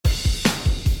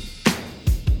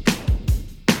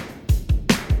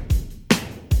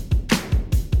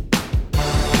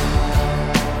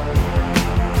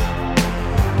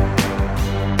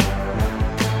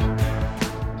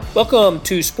Welcome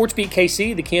to SportsBeat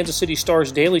KC, the Kansas City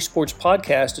Star's daily sports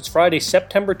podcast. It's Friday,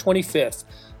 September 25th.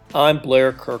 I'm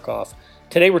Blair Kirchhoff.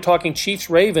 Today we're talking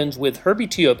Chiefs-Ravens with Herbie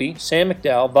Teope, Sam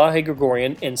McDowell, Vahe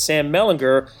Gregorian, and Sam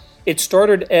Mellinger. It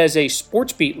started as a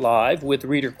SportsBeat Live with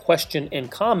reader question and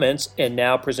comments, and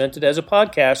now presented as a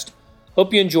podcast.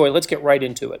 Hope you enjoy. Let's get right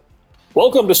into it.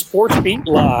 Welcome to SportsBeat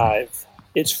Live.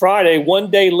 It's Friday, one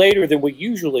day later than we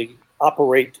usually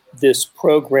operate this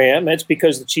program. That's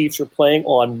because the Chiefs are playing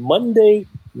on Monday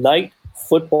Night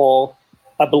Football,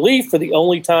 I believe for the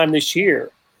only time this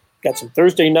year. Got some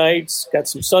Thursday nights, got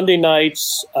some Sunday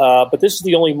nights, but this is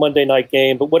the only Monday night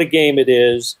game. But what a game it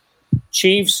is.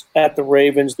 Chiefs at the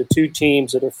Ravens, the two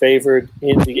teams that are favored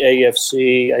in the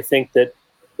AFC. I think that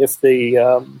if the,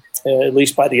 at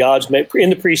least by the odds, in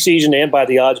the preseason and by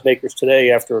the odds makers today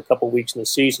after a couple weeks in the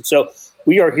season. So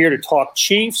we are here to talk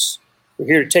Chiefs. We're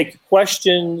here to take your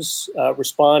questions,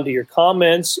 respond to your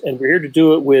comments, and we're here to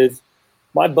do it with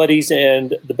my buddies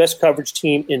and the best coverage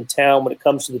team in town when it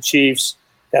comes to the Chiefs.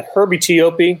 Got Herbie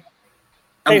Teope.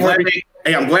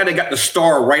 I'm glad they got the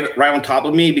star right on top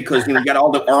of me because you got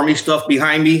all the Army stuff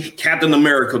behind me. Captain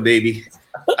America, baby.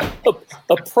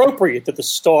 Appropriate that the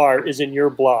star is in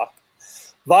your block.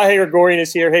 Vahe Gregorian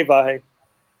is here. Hey, Vahe.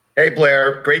 Hey,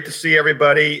 Blair. Great to see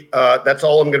everybody. That's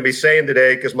all I'm going to be saying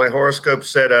today because my horoscope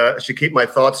said I should keep my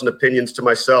thoughts and opinions to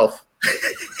myself.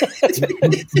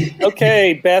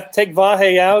 Okay, Beth, take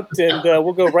Vahe out, and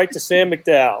we'll go right to Sam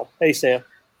McDowell. Hey, Sam.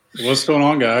 What's going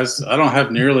on, guys? I don't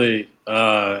have nearly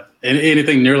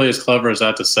anything nearly as clever as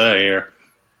that to say here.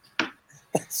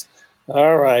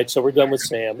 All right, so we're done with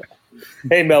Sam.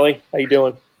 Hey, Melly, how you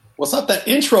doing? What's up? That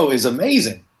intro is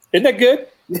amazing. Isn't that good?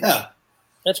 Yeah.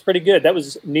 That's pretty good. That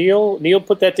was Neil. Neil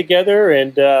put that together,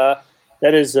 and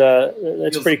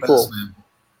that's pretty cool. Man.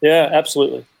 Yeah,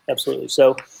 absolutely.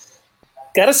 So,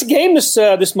 got us a game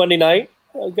this Monday night.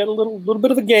 Got a little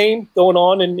bit of a game going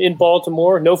on in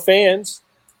Baltimore. No fans,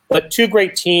 but two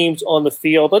great teams on the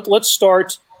field. Let's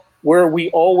start where we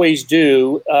always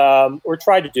do, or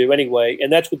try to do anyway,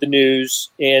 and that's with the news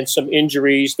and some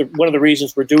injuries. One of the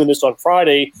reasons we're doing this on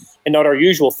Friday and not our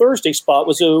usual Thursday spot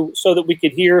was so that we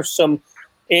could hear some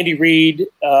Andy Reid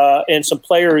and some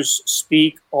players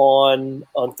speak on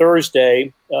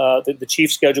Thursday. The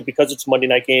Chiefs schedule, because it's a Monday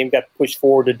night game, got pushed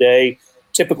forward today.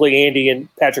 Typically, Andy and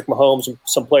Patrick Mahomes and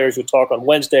some players would talk on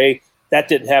Wednesday. That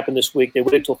didn't happen this week. They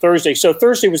waited until Thursday. So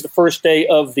Thursday was the first day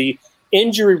of the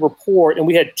injury report, and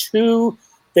we had two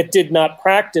that did not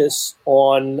practice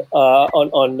on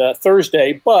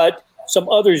Thursday, but some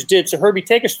others did. So Herbie,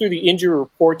 take us through the injury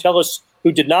report. Tell us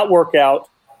who did not work out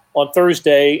on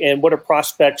Thursday, and what are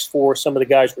prospects for some of the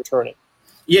guys returning?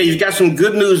 Yeah, you've got some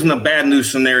good news and a bad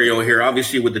news scenario here,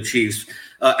 obviously, with the Chiefs.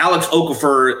 Alex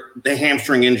Okafor, the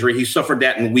hamstring injury, he suffered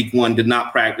that in week 1, did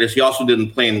not practice. He also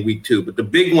didn't play in week 2. But the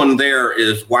big one there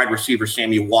is wide receiver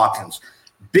Sammy Watkins.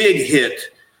 Big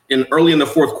hit early in the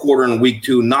fourth quarter in week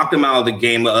 2, knocked him out of the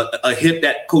game. A hit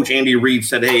that Coach Andy Reid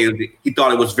said, hey, he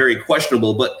thought it was very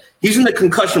questionable. But he's in the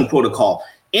concussion protocol.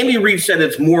 Andy Reid said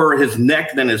it's more his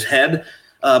neck than his head.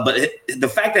 But the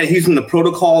fact that he's in the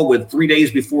protocol with 3 days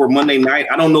before Monday night,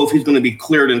 I don't know if he's going to be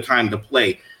cleared in time to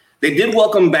play. They did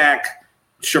welcome back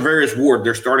Charvarius Ward,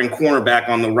 their starting cornerback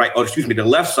on the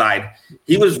left side.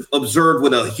 He was observed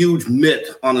with a huge mitt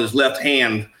on his left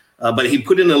hand, but he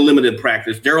put in a limited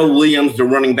practice. Darrell Williams, the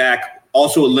running back,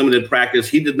 also a limited practice.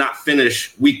 He did not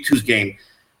finish week 2's game.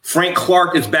 Frank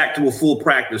Clark is back to a full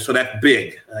practice, so that's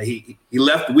big. He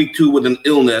left week 2 with an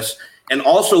illness. And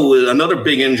also another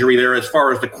big injury there as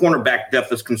far as the cornerback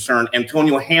depth is concerned.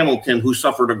 Antonio Hamilton, who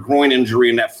suffered a groin injury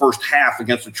in that first half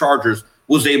against the Chargers,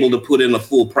 was able to put in a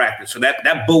full practice. So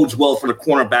that bodes well for the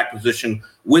cornerback position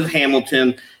with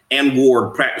Hamilton and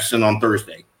Ward practicing on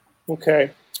Thursday.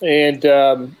 Okay. And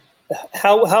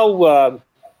how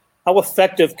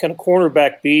effective can a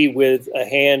cornerback be with a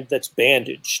hand that's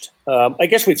bandaged? I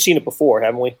guess we've seen it before,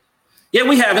 haven't we? Yeah,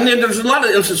 we have. And there's a lot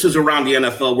of instances around the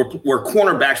NFL where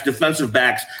cornerbacks, defensive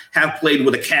backs have played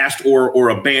with a cast or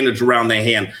a bandage around their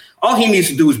hand. All he needs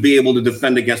to do is be able to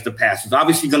defend against the pass. It's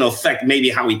obviously going to affect maybe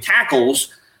how he tackles,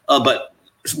 but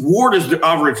Ward is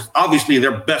obviously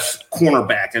their best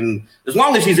cornerback. And as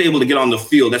long as he's able to get on the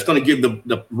field, that's going to give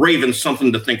the Ravens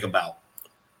something to think about.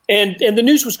 And the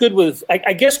news was good with,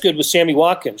 I guess, good with Sammy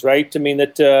Watkins, right? I mean,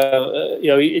 that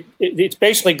it's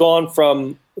basically gone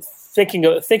from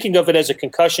thinking of it as a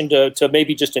concussion to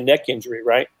maybe just a neck injury,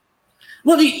 right?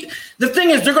 Well, the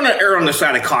thing is, they're going to err on the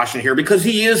side of caution here because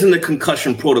he is in the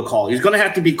concussion protocol. He's going to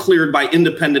have to be cleared by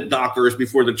independent doctors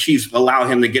before the Chiefs allow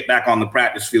him to get back on the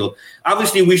practice field.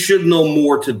 Obviously, we should know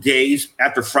more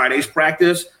after Friday's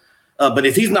practice. But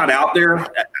if he's not out there,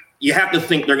 you have to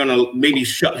think they're going to maybe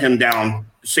shut him down,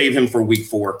 save him for week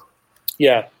 4.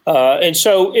 Yeah, and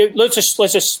so let's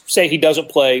just say he doesn't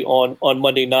play on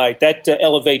Monday night. That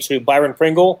elevates who? Byron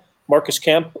Pringle, Marcus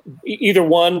Kemp, either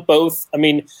one, both. I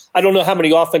mean, I don't know how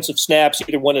many offensive snaps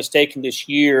either one has taken this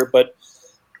year, but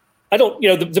I don't.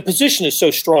 The position is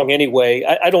so strong anyway.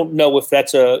 I don't know if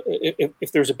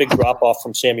if there's a big drop off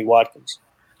from Sammy Watkins.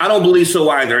 I don't believe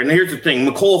so either. And here's the thing: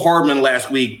 McCole Hardman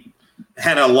last week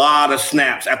had a lot of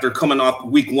snaps after coming off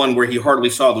week 1 where he hardly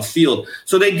saw the field.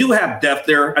 So they do have depth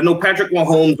there. I know Patrick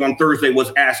Mahomes on Thursday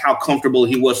was asked how comfortable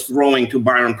he was throwing to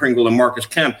Byron Pringle and Marcus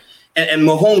Kemp. And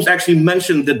Mahomes actually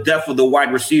mentioned the depth of the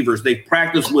wide receivers. They've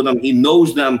practiced with him. He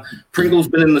knows them. Pringle's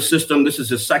been in the system. This is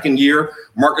his 2nd year.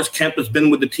 Marcus Kemp has been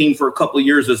with the team for a couple of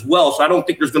years as well. So I don't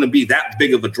think there's going to be that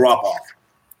big of a drop-off.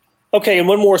 Okay, and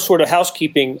one more sort of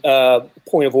housekeeping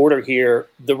point of order here.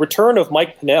 The return of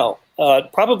Mike Pennel.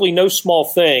 Probably no small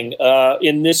thing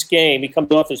in this game. He comes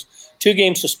off his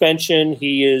 2-game suspension.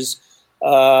 He is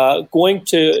going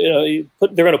to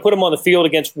they're going to put him on the field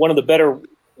against one of the better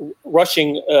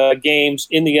rushing games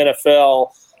in the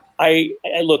NFL. I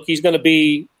look, he's got to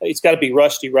be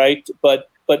rusty, right? But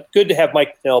good to have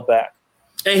Mike Pennel back.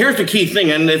 And here's the key thing,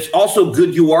 and it's also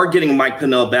good you are getting Mike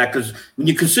Pennel back, because when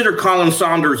you consider Colin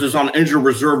Saunders is on injured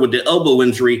reserve with the elbow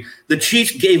injury, the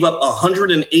Chiefs gave up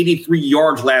 183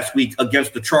 yards last week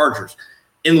against the Chargers.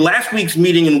 In last week's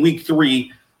meeting in week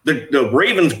 3, the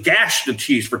Ravens gashed the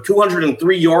Chiefs for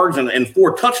 203 yards and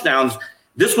 4 touchdowns.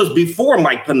 This was before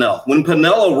Mike Pennel. When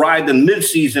Pennel arrived in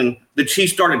midseason, the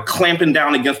Chiefs started clamping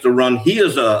down against the run.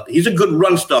 He's a good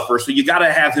run stuffer, so you got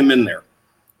to have him in there.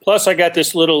 Plus, I got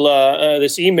this little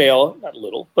this email, not a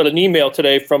little, but an email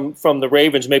today from the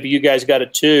Ravens. Maybe you guys got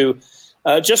it too.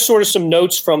 Just sort of some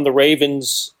notes from the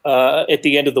Ravens at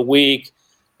the end of the week.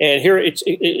 And here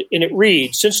it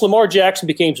reads, since Lamar Jackson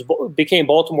became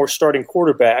Baltimore's starting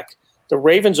quarterback, the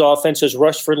Ravens offense has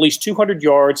rushed for at least 200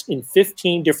 yards in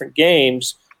 15 different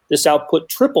games. This output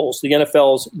triples the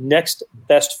NFL's next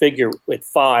best figure at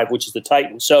 5, which is the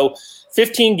Titans. So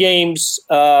 15 games,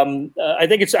 I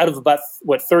think it's out of about,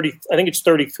 30? I think it's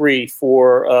 33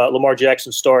 for Lamar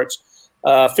Jackson starts.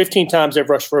 15 times they've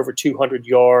rushed for over 200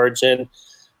 yards. And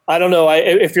I don't know,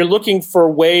 if you're looking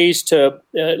for ways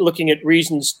looking at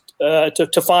reasons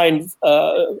to find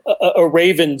a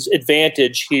Ravens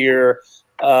advantage here,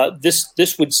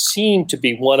 this would seem to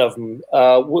be one of them.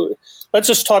 Let's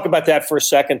just talk about that for a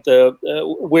second.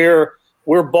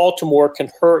 Where Baltimore can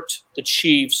hurt the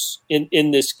Chiefs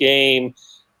in this game.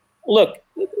 Look,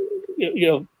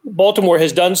 Baltimore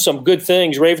has done some good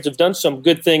things. Ravens have done some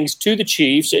good things to the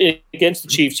Chiefs against the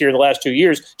Chiefs here in the last 2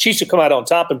 years. Chiefs have come out on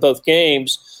top in both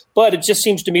games, but it just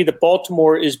seems to me that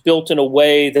Baltimore is built in a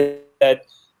way that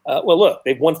look,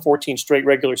 they've won 14 straight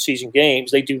regular season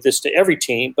games. They do this to every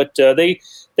team, but they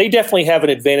definitely have an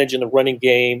advantage in the running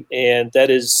game, and that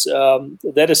is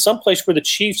someplace where the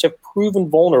Chiefs have proven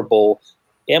vulnerable.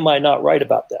 Am I not right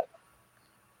about that?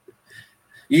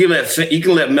 You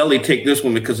can let Melly take this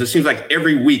one, because it seems like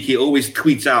every week he always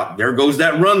tweets out, "There goes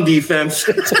that run defense."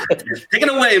 Take it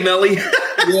away, Melly.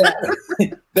 Yeah,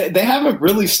 they haven't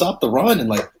really stopped the run in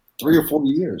like 3 or 4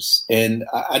 years, and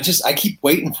I keep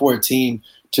waiting for a team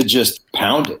to just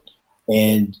pound it.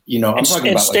 And I'm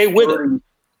talking about stay like with 30, it.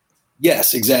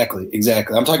 Yes, exactly.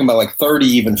 I'm talking about like 30,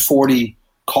 even 40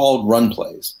 called run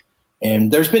plays.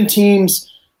 And there's been teams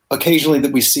occasionally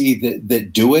that we see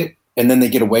that do it, and then they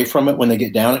get away from it when they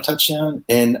get down a touchdown.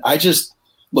 And I just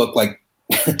look like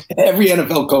every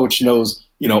NFL coach knows,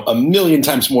 a million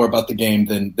times more about the game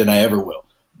than I ever will.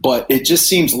 But it just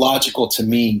seems logical to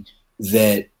me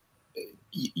that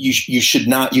you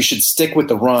should stick with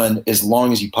the run as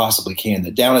long as you possibly can.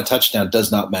 That down a touchdown does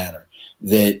not matter.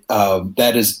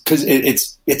 That is because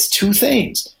it's 2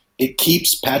 things. It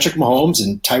keeps Patrick Mahomes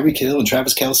and Tyreek Hill and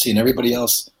Travis Kelce and everybody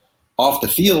else off the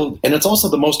field, and it's also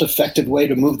the most effective way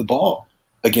to move the ball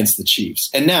against the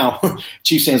Chiefs. And now,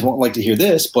 Chiefs fans won't like to hear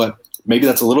this, but maybe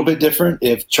that's a little bit different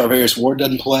if Charvarius Ward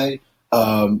doesn't play.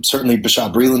 Certainly,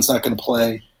 Bashaud Breeland's not going to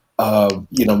play.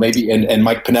 Maybe and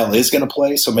Mike Pennel is going to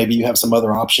play, so maybe you have some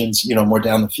other options, more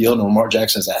down the field. And Lamar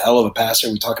Jackson is a hell of a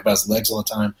passer. We talk about his legs all the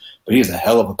time, but he is a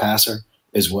hell of a passer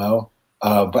as well.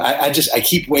 But I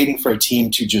keep waiting for a team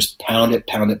to just pound it.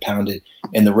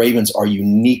 And the Ravens are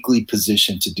uniquely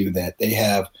positioned to do that. They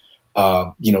have,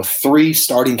 3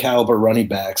 starting caliber running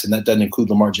backs, and that doesn't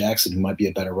include Lamar Jackson, who might be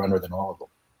a better runner than all of them.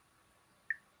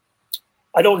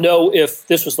 I don't know if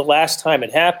this was the last time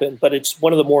it happened, but it's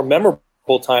one of the more memorable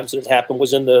times that it happened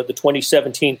was in the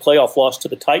 2017 playoff loss to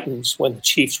the Titans when the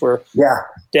Chiefs were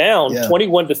down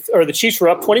 21 to, or the Chiefs were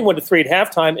up 21-3 at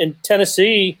halftime, and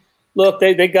Tennessee Look,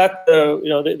 they got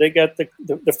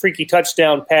the freaky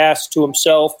touchdown pass to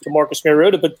himself to Marcus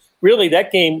Mariota, but really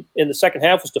that game in the second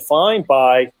half was defined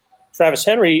by Travis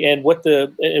Henry and what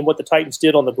the Titans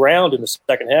did on the ground in the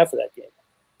second half of that game.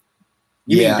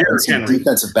 Some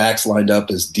defensive backs lined up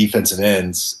as defensive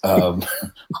ends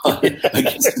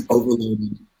against an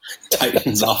overloaded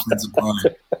Titans offensive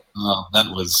line. That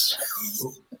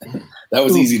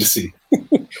was easy to see.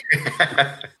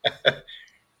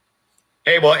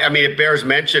 Hey, well, I mean, it bears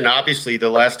mention, obviously, the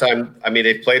last time, I mean,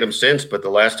 they've played them since, but the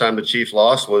last time the Chiefs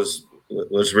lost was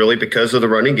really because of the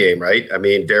running game, right? I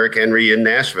mean, Derrick Henry in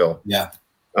Nashville. Yeah.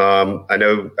 I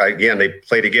know, again, they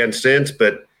played again since,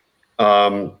 but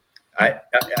I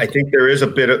think there is a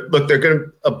bit of – look,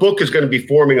 a book is going to be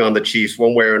forming on the Chiefs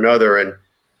one way or another, and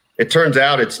it turns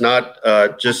out it's not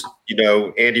just,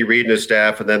 Andy Reid and his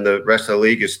staff and then the rest of the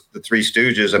league is the Three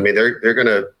Stooges. I mean, they're going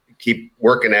to keep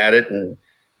working at it, and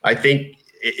I think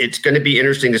it's going to be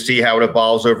interesting to see how it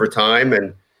evolves over time.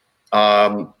 And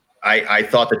I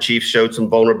thought the Chiefs showed some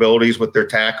vulnerabilities with their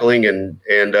tackling and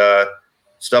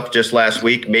stuff just last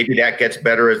week. Maybe that gets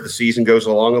better as the season goes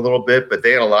along a little bit, but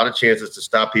they had a lot of chances to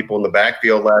stop people in the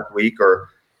backfield last week or,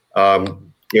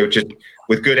 just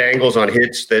with good angles on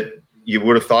hits that you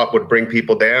would have thought would bring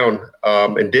people down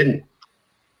and didn't.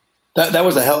 That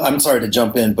was I'm sorry to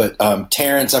jump in, but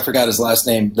Terrence, I forgot his last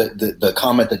name. The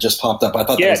comment that just popped up, I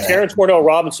thought. Yeah, Terrence Wardell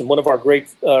Robinson, one of our great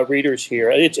readers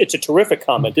here. It's a terrific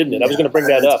comment, isn't it? I was going to bring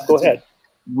that up. Go ahead.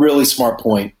 Really smart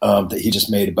point that he just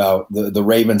made about the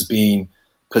Ravens being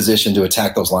positioned to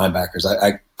attack those linebackers.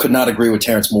 I could not agree with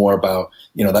Terrence more about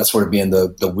that sort of being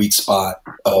the weak spot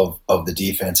of the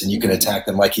defense, and you can attack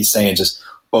them like he's saying, just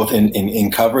both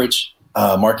in coverage.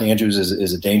 Mark Andrews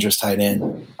is a dangerous tight end,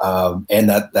 and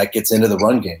that gets into the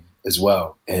run game as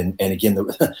well. And again,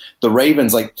 the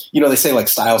Ravens, they say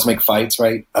styles make fights,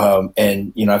 right?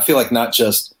 And I feel like not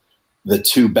just the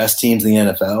two best teams in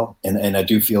the NFL, and I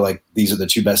do feel like these are the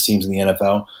two best teams in the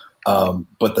NFL,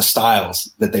 but the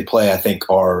styles that they play, I think,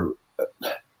 are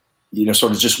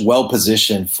sort of just well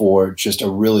positioned for just a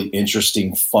really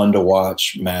interesting, fun to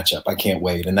watch matchup. I can't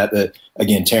wait. And that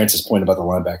again, Terrence's point about the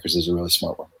linebackers is a really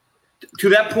smart one. To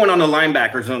that point on the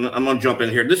linebackers, I'm going to jump in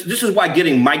here. This is why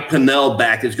getting Mike Pennel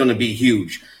back is going to be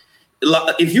huge.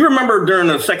 If you remember during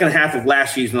the second half of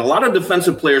last season, a lot of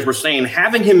defensive players were saying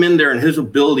having him in there and his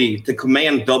ability to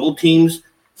command double teams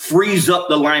frees up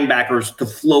the linebackers to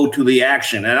flow to the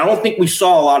action. And I don't think we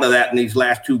saw a lot of that in these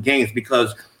last two games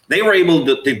because they were able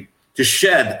to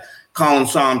shed Colin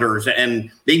Saunders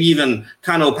and maybe even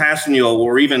Tano Passanio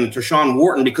or even Tershawn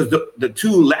Wharton because the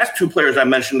last two players I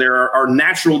mentioned there are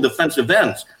natural defensive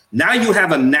ends. Now you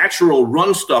have a natural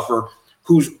run stuffer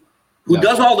who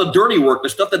does all the dirty work, the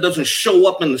stuff that doesn't show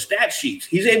up in the stat sheets.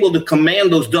 He's able to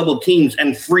command those double teams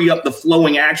and free up the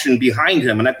flowing action behind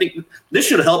him. And I think this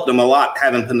should help them a lot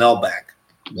having Pennel back.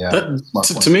 Yeah.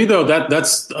 To me, though,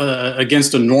 that's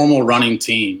against a normal running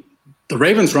team. The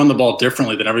Ravens run the ball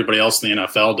differently than everybody else in the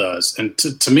NFL does. And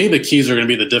to me, the keys are going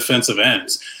to be the defensive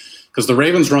ends because the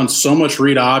Ravens run so much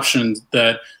read option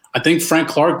that I think Frank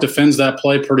Clark defends that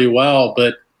play pretty well.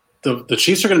 But the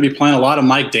Chiefs are going to be playing a lot of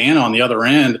Mike Dana on the other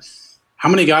end. How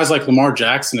many guys like Lamar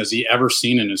Jackson has he ever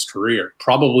seen in his career?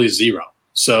 Probably zero.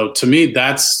 So to me,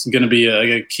 that's going to be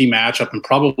a key matchup and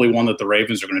probably one that the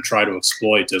Ravens are going to try to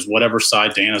exploit is whatever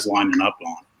side Dana's lining up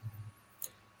on.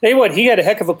 Tell you what, he had a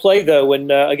heck of a play though when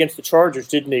against the Chargers,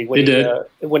 didn't he? He did.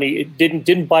 When he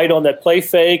didn't bite on that play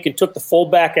fake and took the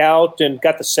fullback out and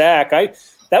got the sack.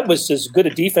 That was as good a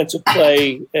defensive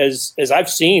play as I've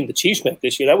seen the Chiefs make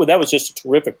this year. That was just a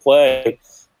terrific play.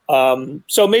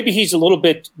 So maybe he's a little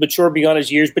bit mature beyond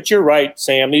his years, but you're right,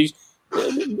 Sam.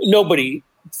 Nobody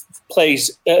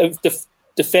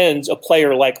defends a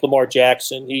player like Lamar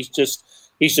Jackson. He's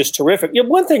just terrific.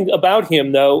 One thing about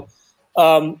him though.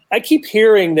 I keep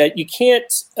hearing that you can't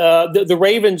the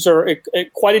Ravens are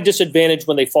at quite a disadvantage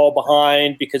when they fall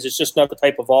behind because it's just not the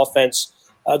type of offense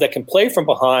that can play from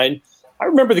behind. I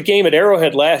remember the game at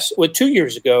Arrowhead 2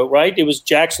 years ago, right? It was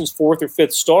Jackson's fourth or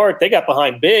fifth start. They got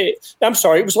behind big. I'm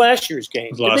sorry, it was last year's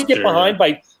game. Did they get behind by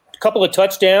a couple of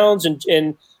touchdowns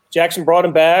and Jackson brought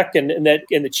him back and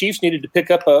the Chiefs needed to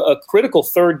pick up a critical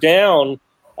third down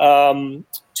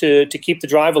to keep the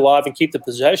drive alive and keep the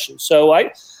possession. So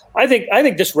I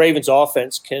think this Ravens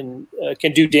offense can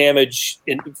do damage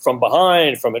from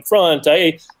behind, from in front.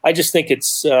 I just think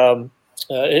it's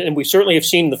and we certainly have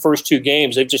seen in the first two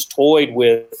games they've just toyed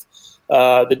with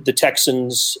the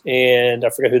Texans and I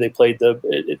forget who they played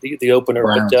the opener,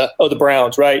 Browns. But the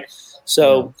Browns, right?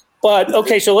 So, but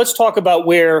okay, so let's talk about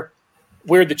where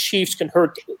the Chiefs can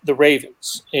hurt the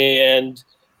Ravens and.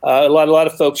 A lot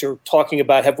of folks are talking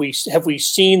about have we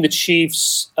seen the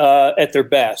Chiefs at their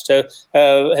best?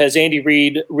 Has Andy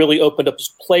Reid really opened up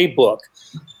his playbook?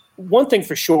 One thing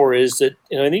for sure is that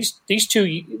in these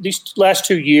last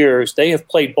 2 years they have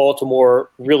played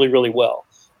Baltimore really, really well.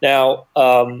 Now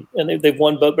and they've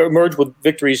emerged with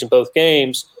victories in both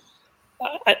games.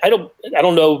 I don't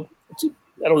know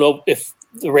if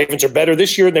the Ravens are better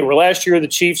this year than they were last year. The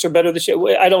Chiefs are better this year.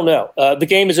 I don't know. The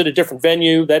game is at a different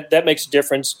venue. That makes a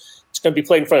difference. It's going to be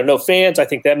played in front of no fans. I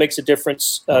think that makes a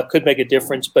difference. Could make a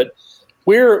difference. But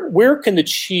where can the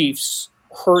Chiefs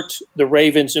hurt the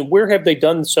Ravens, and where have they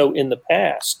done so in the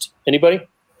past? Anybody?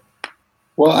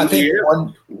 Well, I think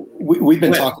we've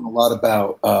been talking a lot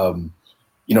about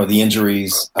the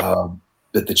injuries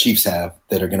that the Chiefs have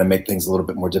that are going to make things a little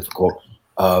bit more difficult.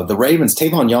 The Ravens,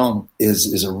 Tavon Young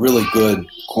is a really good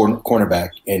cornerback,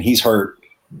 and he's hurt.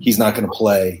 He's not going to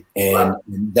play, and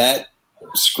that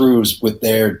screws with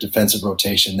their defensive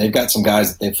rotation. They've got some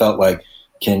guys that they felt like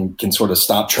can sort of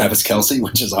stop Travis Kelce,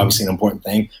 which is obviously an important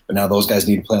thing. But now those guys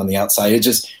need to play on the outside. It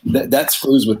just that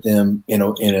screws with them, in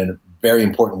a very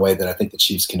important way that I think the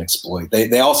Chiefs can exploit.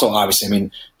 They also obviously,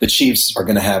 the Chiefs are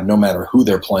going to have, no matter who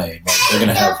they're playing, they're going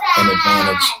to have an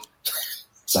advantage.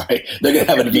 Sorry, they're going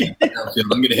to have an advantage. I'm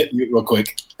going to hit mute real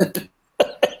quick. I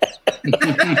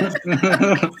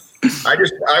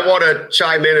want to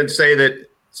chime in and say that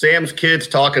Sam's kids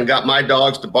talking got my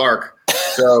dogs to bark.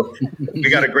 So we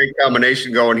got a great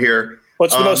combination going here.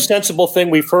 What's the most sensible thing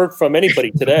we've heard from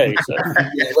anybody today? So.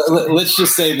 Let's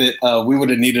just say that we would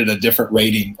have needed a different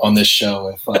rating on this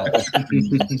show.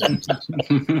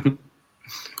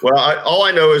 Well, all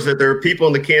I know is that there are people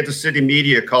in the Kansas City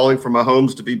media calling for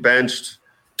Mahomes to be benched.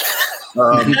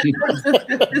 At least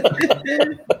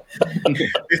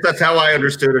that's how I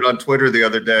understood it on Twitter the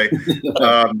other day.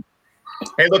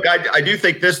 Hey, look, I do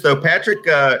think this though. Patrick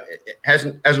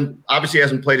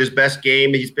hasn't played his best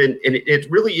game. He's been, and it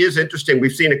really is interesting.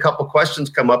 We've seen a couple questions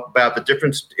come up about the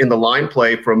difference in the line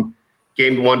play from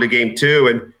game 1 to game 2,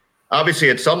 and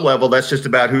obviously at some level that's just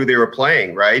about who they were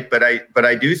playing, right? But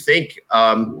I do think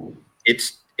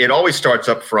it always starts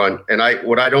up front, and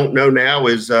what I don't know now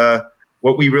is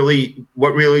what really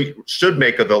should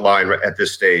make of the line at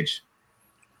this stage.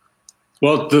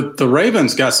 Well, the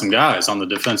Ravens got some guys on the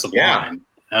defensive line.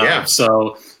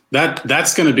 So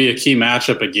that's going to be a key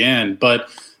matchup again. But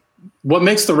what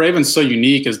makes the Ravens so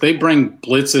unique is they bring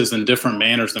blitzes in different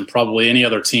manners than probably any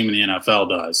other team in the NFL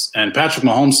does. And Patrick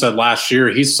Mahomes said last year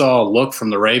he saw a look from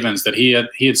the Ravens that he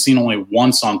had seen only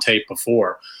once on tape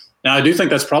before. Now, I do think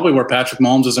that's probably where Patrick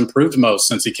Mahomes has improved most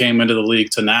since he came into the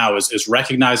league to now is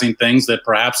recognizing things that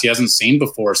perhaps he hasn't seen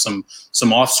before, some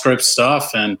off-script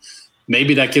stuff, and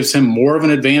maybe that gives him more of an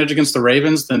advantage against the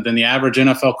Ravens than the average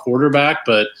NFL quarterback.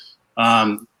 But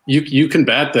you can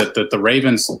bet that the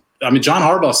Ravens – John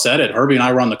Harbaugh said it. Herbie and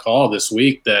I were on the call this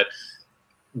week that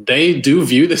they do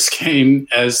view this game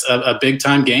as a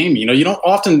big-time game. You don't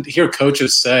often hear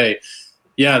coaches say,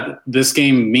 yeah, this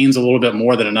game means a little bit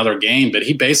more than another game. But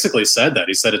he basically said that.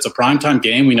 He said it's a primetime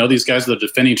game. We know these guys are the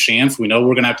defending champs. We know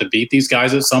we're going to have to beat these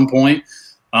guys at some point.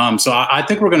 So I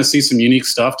think we're going to see some unique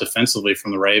stuff defensively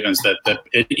from the Ravens that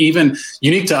even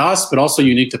unique to us, but also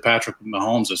unique to Patrick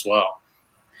Mahomes as well.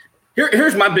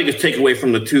 Here's my biggest takeaway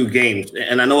from the two games,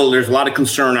 and I know there's a lot of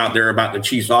concern out there about the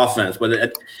Chiefs' offense,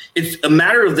 but it's a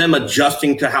matter of them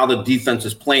adjusting to how the defense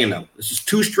is playing them. This is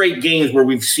 2 straight games where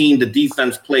we've seen the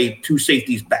defense play 2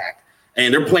 safeties back,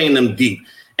 and they're playing them deep.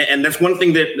 And that's one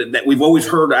thing that we've always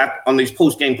heard on these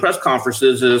post-game press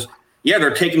conferences is,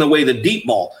 they're taking away the deep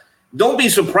ball. Don't be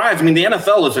surprised. The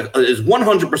NFL is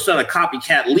 100% a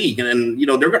copycat league, and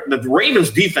the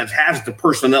Ravens defense has the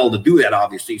personnel to do that,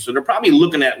 obviously. So they're probably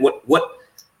looking at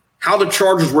how the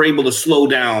Chargers were able to slow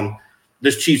down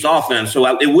this Chiefs offense. So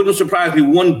it wouldn't surprise me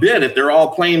one bit if they're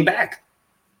all playing back.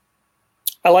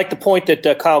 I like the point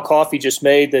that Kyle Coffey just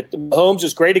made that Mahomes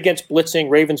is great against blitzing.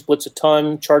 Ravens blitz a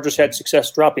ton. Chargers had success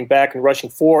dropping back and rushing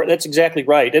forward. That's exactly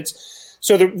right.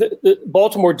 So the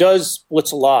Baltimore does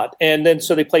blitz a lot, and then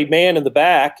so they play man in the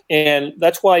back, and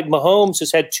that's why Mahomes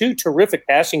has had 2 terrific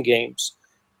passing games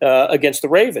against the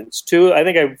Ravens. 2, I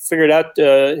think I figured out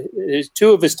 2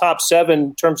 of his top 7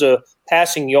 in terms of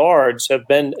passing yards have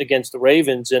been against the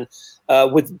Ravens, and I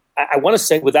want to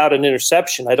say without an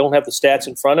interception. I don't have the stats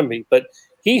in front of me, but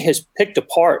he has picked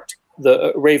apart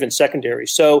the Ravens secondary.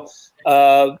 So.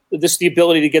 This is the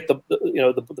ability to get the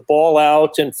ball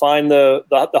out and find the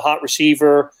hot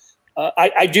receiver.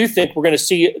 I do think we're going to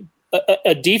see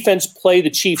a defense play the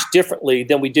Chiefs differently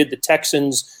than we did the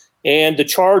Texans and the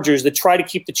Chargers that try to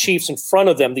keep the Chiefs in front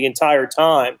of them the entire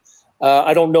time.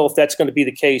 I don't know if that's going to be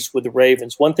the case with the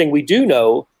Ravens. One thing we do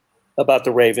know about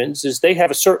the Ravens is they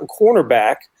have a certain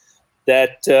cornerback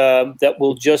that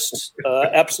will just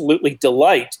absolutely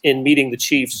delight in meeting the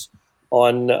Chiefs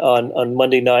on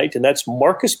Monday night, and that's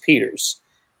Marcus Peters.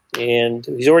 And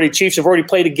Chiefs have already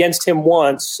played against him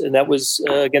once, and that was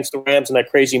against the Rams in that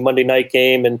crazy Monday night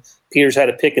game. And Peters had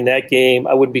a pick in that game.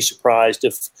 I wouldn't be surprised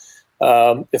if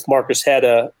Marcus had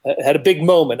a big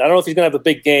moment. I don't know if he's going to have a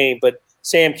big game, but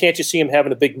Sam, can't you see him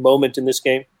having a big moment in this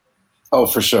game? Oh,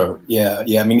 for sure. Yeah.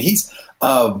 I mean, he's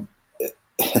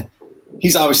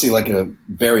obviously like a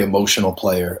very emotional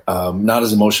player. Not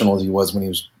as emotional as he was when he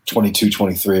was 22,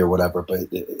 23 or whatever, but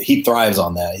he thrives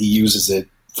on that. He uses it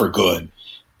for good.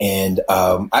 And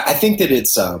I think that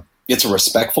it's a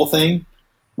respectful thing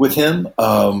with him.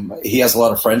 He has a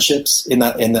lot of friendships in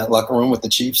that locker room with the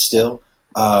Chiefs still.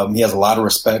 He has a lot of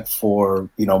respect for,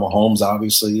 Mahomes,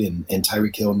 obviously, and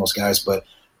Tyreek Hill and those guys. But,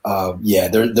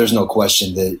 there's no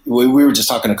question that we were just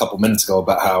talking a couple minutes ago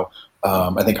about how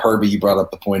I think, Herbie, you brought up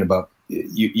the point about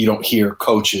you don't hear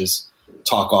coaches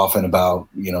talk often about,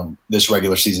 this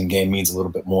regular season game means a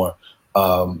little bit more.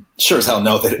 Sure as hell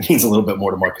know that it means a little bit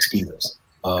more to Marcus Peters.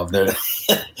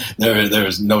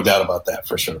 There's no doubt about that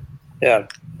for sure. Yeah.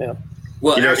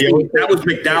 Well, that was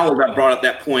McDowell that brought up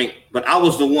that point, but I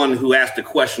was the one who asked the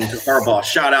question to Harbaugh.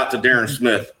 Shout out to Darren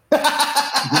Smith.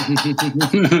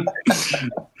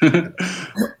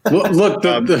 Look,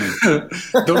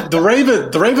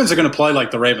 the Ravens are going to play like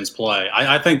the Ravens play.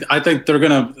 I think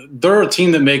they're a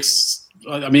team that makes.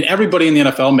 I mean, everybody in the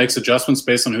NFL makes adjustments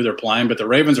based on who they're playing, but the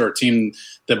Ravens are a team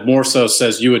that more so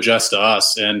says you adjust to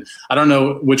us. And I don't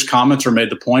know which commenter made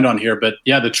the point on here, but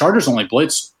yeah, the Chargers only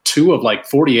blitzed 2 of like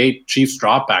 48 Chiefs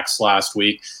dropbacks last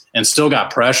week and still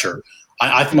got pressure.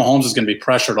 I think Mahomes is going to be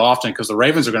pressured often because the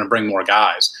Ravens are going to bring more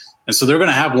guys. And so they're going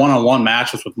to have one-on-one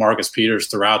matches with Marcus Peters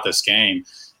throughout this game.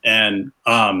 And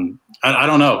I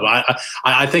don't know.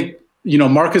 I think,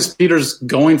 Marcus Peters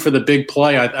going for the big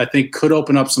play, I think could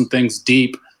open up some things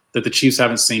deep that the Chiefs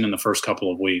haven't seen in the first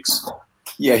couple of weeks.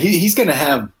 Yeah, he's going to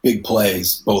have big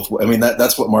plays both. I mean,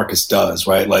 that's what Marcus does,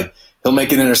 right? Like he'll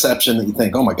make an interception that you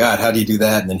think, oh my God, how do you do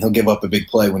that? And then he'll give up a big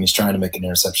play when he's trying to make an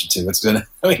interception too. It's going to,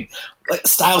 like,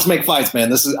 styles make fights, man.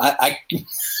 This is, I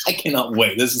cannot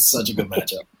wait. This is such a good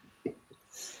matchup.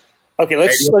 Okay,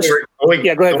 let's go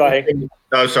ahead, Vahe.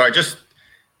 No, sorry.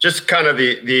 Just kind of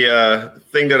the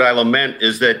thing that I lament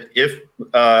is that if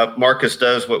Marcus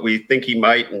does what we think he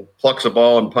might and plucks a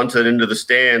ball and punts it into the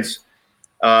stands,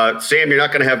 Sam, you're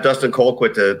not going to have Dustin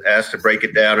Colquitt to ask to break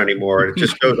it down anymore. It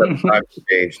just shows that the times have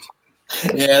changed.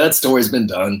 Yeah, that story's been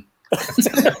done.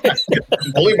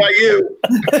 Only by you.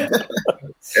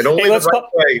 And only the right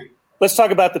way. Let's talk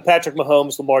about the Patrick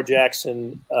Mahomes, Lamar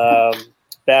Jackson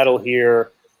battle here.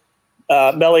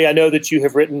 Melly, I know that you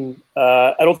have written.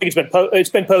 I don't think it's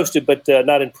been posted, but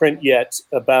not in print yet,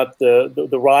 about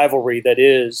the rivalry that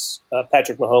is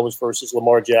Patrick Mahomes versus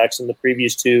Lamar Jackson, the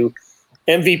previous 2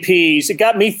 MVPs. It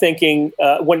got me thinking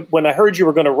when I heard you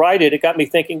were going to write it. It got me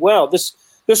thinking, well, this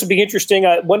would be interesting.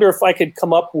 I wonder if I could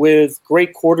come up with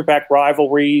great quarterback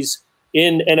rivalries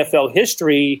in NFL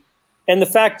history. And the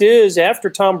fact is, after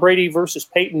Tom Brady versus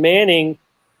Peyton Manning,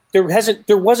 there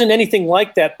wasn't anything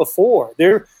like that before.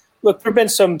 There have been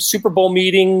some Super Bowl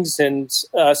meetings and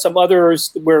some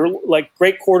others where like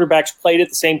great quarterbacks played at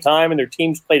the same time and their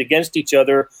teams played against each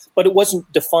other, but it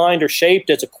wasn't defined or shaped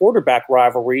as a quarterback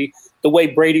rivalry the way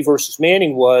Brady versus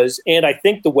Manning was, and I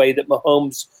think the way that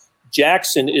Mahomes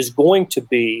Jackson is going to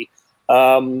be.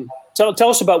 Tell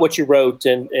us about what you wrote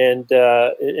and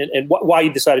why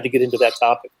you decided to get into that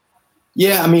topic.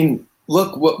 Yeah, I mean,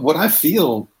 look, what I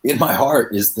feel in my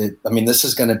heart is that, this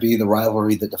is going to be the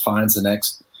rivalry that defines the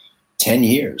next 10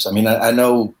 years. I mean, I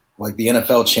know like the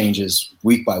NFL changes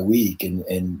week by week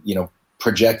and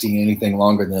projecting anything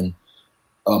longer than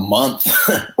a month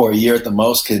or a year at the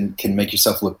most can make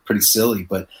yourself look pretty silly,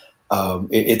 but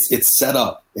it's set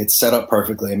up. It's set up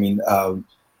perfectly. I mean,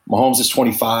 Mahomes is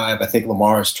 25. I think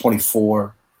Lamar is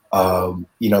 24.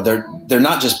 They're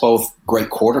not just both great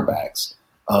quarterbacks,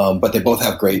 but they both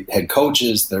have great head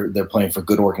coaches. They're playing for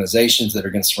good organizations that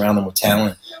are going to surround them with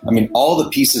talent. I mean, all the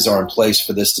pieces are in place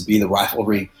for this to be the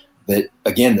rivalry that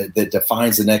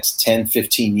defines the next 10,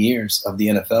 15 years of the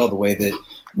NFL the way that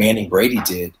Manning Brady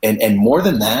did. And more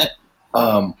than that,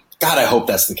 God, I hope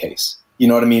that's the case. You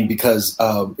know what I mean? Because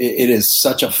it is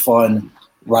such a fun,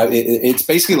 right? It's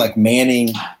basically like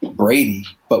Manning Brady,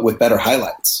 but with better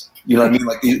highlights. You know what I mean?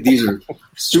 Like these are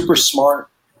super smart,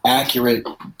 accurate,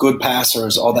 good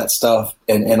passers, all that stuff,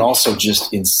 and also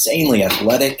just insanely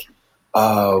athletic,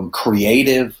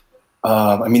 creative.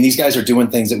 These guys are doing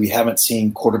things that we haven't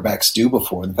seen quarterbacks do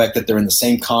before. The fact that they're in the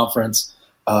same conference,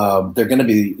 they're going to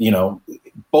be,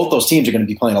 both those teams are going to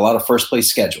be playing a lot of first place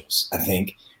schedules, I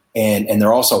think. And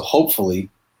they're also hopefully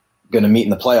going to meet in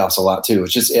the playoffs a lot too.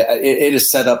 It's just, it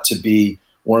is set up to be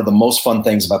one of the most fun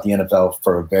things about the NFL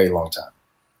for a very long time.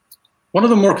 One of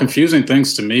the more confusing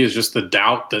things to me is just the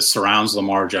doubt that surrounds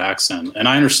Lamar Jackson. And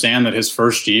I understand that his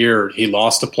first year, he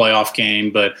lost a playoff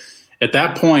game, but at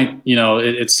that point,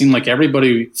 it seemed like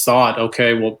everybody thought,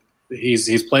 okay, well,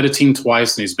 he's played a team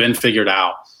twice and he's been figured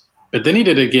out. But then he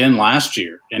did it again last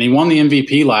year, and he won the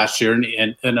MVP last year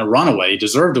in a runaway. He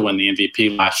deserved to win the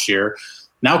MVP last year.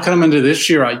 Now coming into this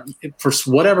year, for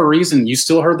whatever reason, you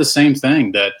still heard the same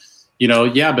thing that,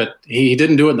 but he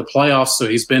didn't do it in the playoffs, so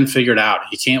he's been figured out.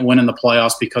 He can't win in the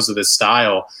playoffs because of his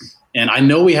style. And I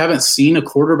know we haven't seen a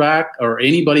quarterback or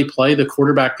anybody play the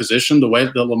quarterback position the way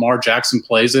that Lamar Jackson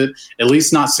plays it, at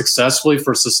least not successfully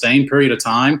for a sustained period of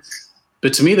time.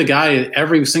 But to me, the guy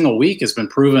every single week has been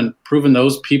proving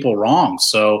those people wrong.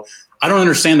 So I don't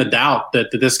understand the doubt that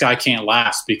this guy can't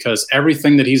last, because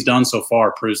everything that he's done so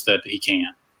far proves that he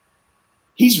can.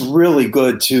 He's really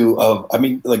good too.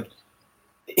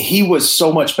 He was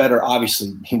so much better.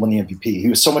 Obviously, he won the MVP. He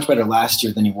was so much better last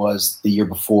year than he was the year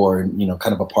before, and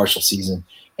kind of a partial season.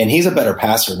 And he's a better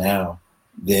passer now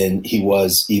than he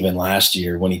was even last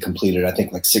year when he completed, I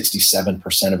think, like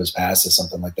 67% of his passes,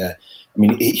 something like that. I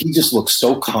mean, he just looks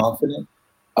so confident.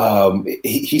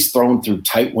 He's thrown through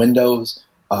tight windows,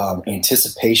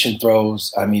 anticipation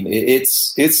throws. I mean,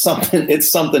 it's something. It's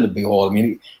something to behold. I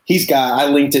mean, I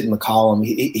linked it in the column.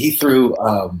 He threw,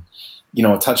 a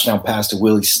touchdown pass to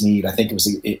Willie Snead. I think it was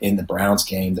in the Browns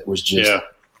game that was just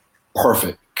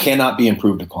perfect. Cannot be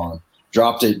improved upon.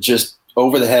 Dropped it just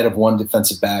over the head of one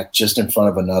defensive back, just in front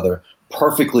of another.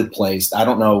 Perfectly placed. I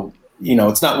don't know.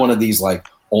 It's not one of these like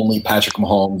only Patrick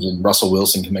Mahomes and Russell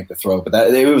Wilson can make the throw, but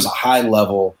it was a high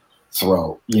level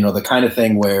throw. The kind of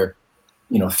thing where,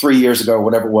 3 years ago or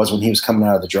whatever it was when he was coming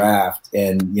out of the draft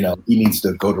and, he needs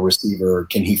to go to receiver,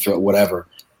 can he throw whatever.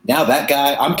 Now that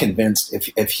guy, I'm convinced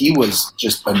if he was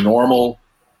just a normal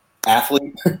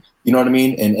athlete, you know what I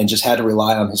mean, and just had to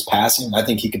rely on his passing, I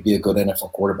think he could be a good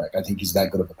NFL quarterback. I think he's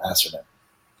that good of a passer now.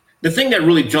 The thing that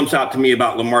really jumps out to me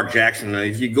about Lamar Jackson,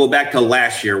 if you go back to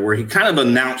last year where he kind of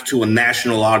announced to a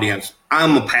national audience,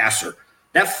 I'm a passer.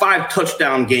 That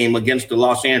 5-touchdown game against the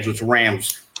Los Angeles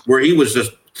Rams where he was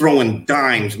just throwing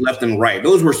dimes left and right.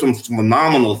 Those were some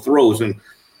phenomenal throws. And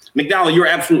McDowell, you're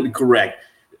absolutely correct.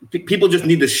 People just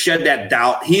need to shed that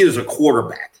doubt. He is a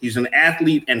quarterback. He's an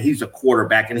athlete and he's a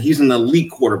quarterback, and he's an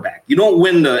elite quarterback. You don't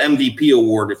win the MVP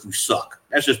award if you suck.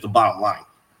 That's just the bottom line.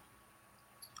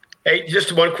 Hey,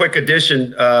 just one quick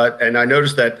addition, and I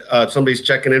noticed that somebody's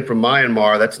checking in from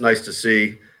Myanmar. That's nice to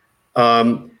see.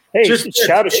 Hey,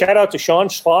 shout out to Sean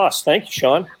Schloss. Thank you,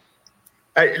 Sean.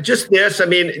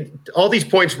 All these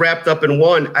points wrapped up in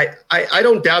one. I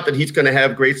don't doubt that he's going to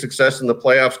have great success in the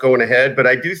playoffs going ahead, but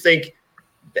I do think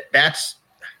that's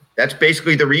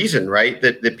basically the reason, right?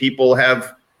 That people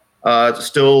have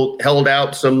still held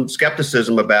out some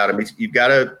skepticism about him. You've got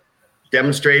to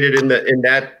demonstrate it in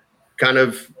that kind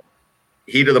of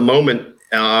heat of the moment.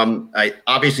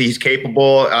 Obviously he's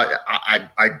capable.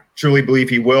 I truly believe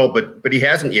he will, but he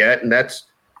hasn't yet, and that's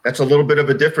a little bit of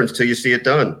a difference till you see it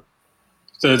done.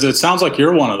 So it sounds like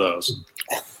you're one of those.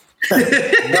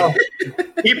 Well,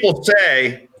 people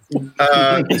say.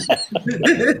 I just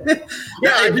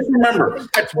remember.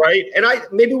 That's right. And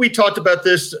maybe we talked about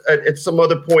this at some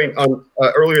other point on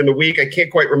earlier in the week. I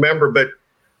can't quite remember, but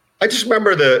I just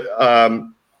remember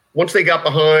once they got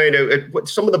behind,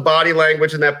 some of the body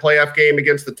language in that playoff game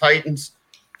against the Titans.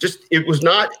 It was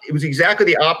exactly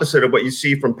the opposite of what you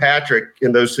see from Patrick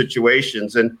in those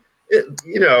situations. And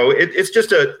it's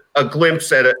just a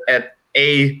glimpse at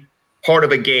a part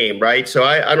of a game, right? So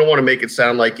I don't want to make it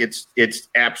sound like it's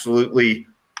absolutely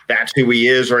that's who he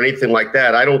is or anything like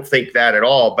that. I don't think that at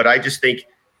all, but I just think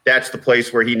that's the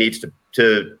place where he needs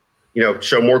to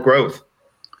show more growth.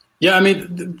 Yeah, I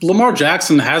mean, Lamar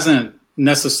Jackson hasn't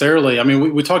necessarily. I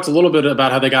mean, we talked a little bit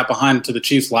about how they got behind to the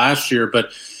Chiefs last year,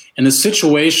 but in the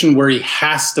situation where he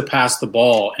has to pass the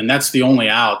ball and that's the only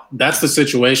out, that's the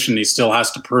situation he still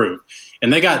has to prove.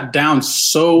 And they got down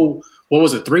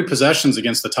 3 possessions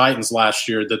against the Titans last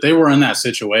year that they were in that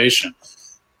situation.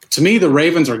 To me, the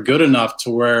Ravens are good enough to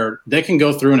where they can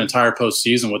go through an entire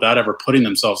postseason without ever putting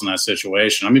themselves in that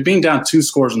situation. I mean, being down 2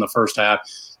 scores in the first half,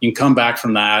 you can come back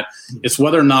from that. It's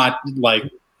whether or not like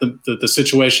the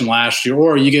situation last year,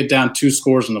 or you get down 2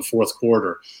 scores in the fourth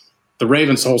quarter. The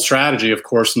Ravens' whole strategy, of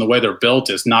course, and the way they're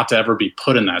built is not to ever be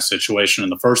put in that situation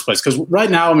in the first place. Because right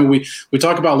now, I mean, we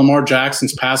talk about Lamar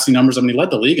Jackson's passing numbers. I mean, he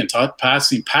led the league in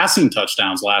passing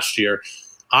touchdowns last year.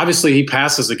 obviously he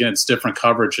passes against different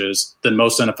coverages than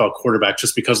most NFL quarterbacks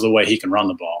just because of the way he can run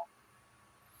the ball.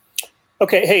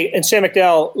 Okay, hey, and Sam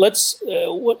McDowell, let's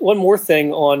one more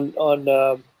thing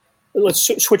on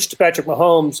let's switch to Patrick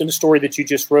Mahomes and the story that you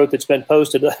just wrote that's been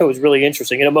posted. That was really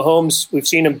interesting. You know, Mahomes, we've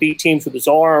seen him beat teams with his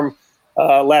arm.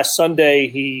 Last Sunday,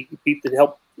 he beat the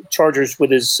help Chargers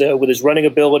with his running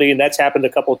ability, and that's happened a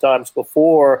couple of times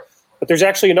before. But there's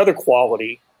actually another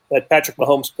quality that Patrick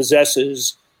Mahomes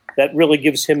possesses that really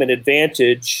gives him an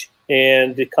advantage,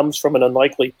 and it comes from an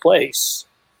unlikely place.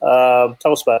 Tell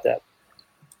us about that.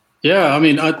 Yeah, I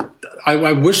mean,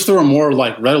 I wish there were more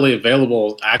like readily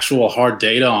available actual hard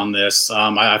data on this.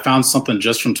 I found something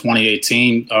just from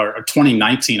 2018 or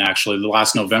 2019, actually, the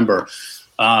last November.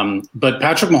 But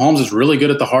Patrick Mahomes is really good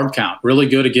at the hard count, really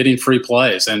good at getting free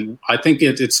plays. And I think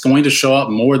it's going to show up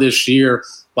more this year,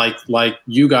 like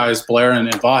you guys, Blair and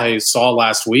Vahe, saw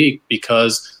last week,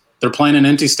 because they're playing in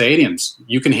empty stadiums.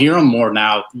 You can hear them more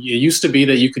now. It used to be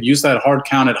that you could use that hard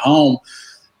count at home,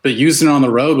 but using it on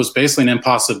the road was basically an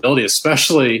impossibility,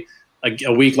 especially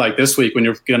a week like this week when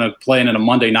you're going to play in a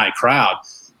Monday night crowd.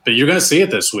 But you're going to see it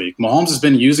this week. Mahomes has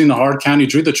been using the hard count. He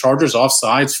drew the Chargers off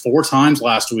sides 4 times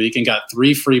last week and got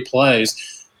 3 free plays.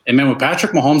 And, man, when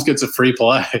Patrick Mahomes gets a free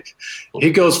play, he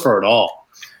goes for it all.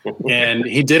 And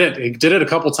he did it. He did it a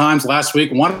couple times last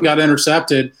week. One got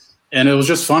intercepted, and it was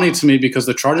just funny to me because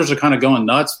the Chargers are kind of going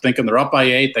nuts, thinking they're up by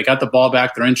 8. They got the ball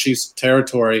back. They're in Chiefs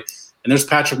territory. And there's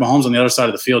Patrick Mahomes on the other side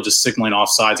of the field just signaling off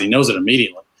sides. He knows it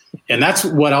immediately. And that's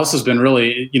what else has been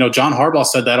really, John Harbaugh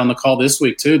said that on the call this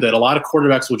week too, that a lot of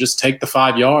quarterbacks will just take the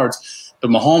 5 yards, but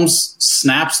Mahomes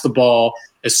snaps the ball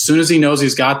as soon as he knows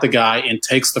he's got the guy and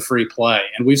takes the free play.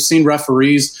 And we've seen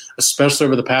referees, especially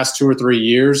over the past 2 or 3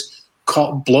 years,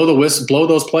 blow the whistle, blow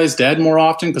those plays dead more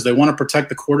often because they want to protect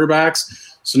the quarterbacks.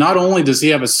 So not only does he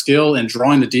have a skill in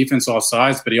drawing the defense off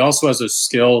sides, but he also has a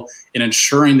skill in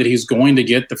ensuring that he's going to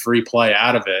get the free play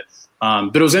out of it.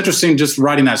 But it was interesting just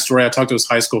writing that story. I talked to his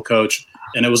high school coach,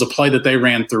 and it was a play that they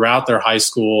ran throughout their high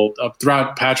school,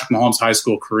 throughout Patrick Mahomes' high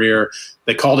school career.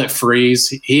 They called it freeze.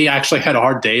 He actually had a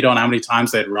hard data on how many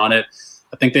times they'd run it.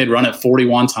 I think they'd run it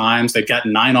 41 times. They'd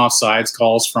gotten 9 offsides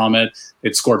calls from it.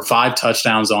 They'd scored 5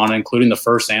 touchdowns on it, including the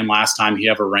first and last time he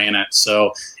ever ran it.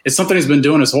 So it's something he's been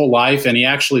doing his whole life. And he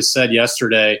actually said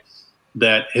yesterday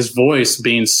that his voice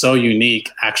being so unique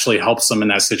actually helps him in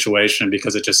that situation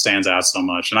because it just stands out so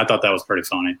much. And I thought that was pretty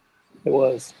funny. It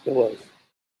was.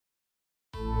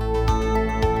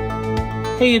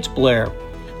 Hey, it's Blair.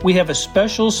 We have a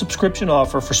special subscription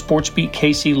offer for SportsBeat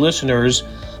KC listeners,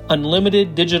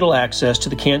 unlimited digital access to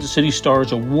the Kansas City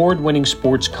Stars award-winning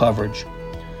sports coverage.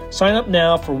 Sign up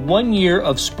now for 1 year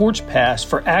of Sports Pass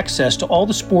for access to all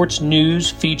the sports news,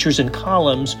 features, and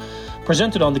columns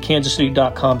presented on the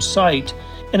kansascity.com site,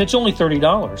 and it's only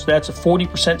 $30. That's a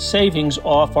 40% savings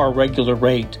off our regular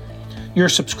rate. Your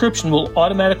subscription will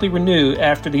automatically renew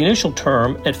after the initial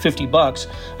term at $50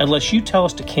 unless you tell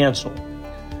us to cancel.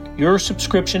 Your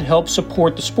subscription helps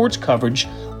support the sports coverage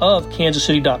of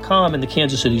kansascity.com and the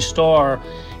Kansas City Star,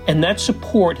 and that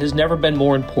support has never been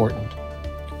more important.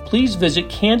 Please visit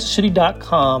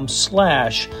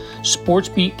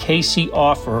kansascity.com/SportsBeatKC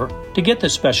offer to get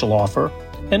this special offer.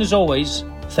 And as always,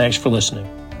 thanks for listening.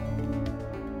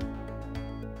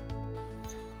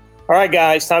 All right,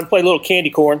 guys, time to play a little candy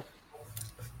corn.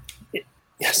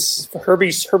 Yes,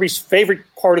 Herbie's favorite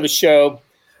part of the show.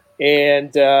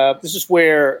 And this is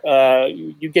where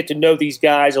you get to know these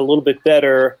guys a little bit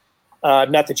better.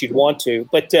 Not that you'd want to,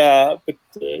 but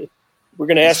we're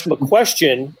going to ask them a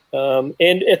question.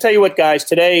 And I'll tell you what, guys,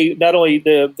 today, not only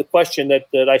the question that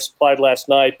I supplied last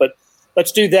night, but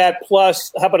let's do that.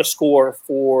 Plus, how about a score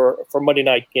for Monday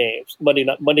night games,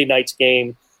 Monday night's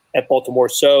game at Baltimore?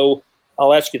 So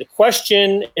I'll ask you the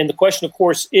question, and the question, of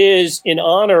course, is in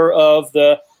honor of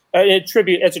as a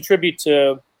tribute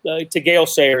to Gale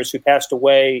Sayers, who passed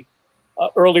away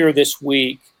earlier this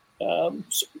week.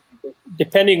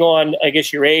 Depending on, I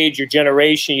guess, your age, your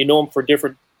generation, you know him for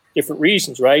different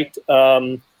reasons, right?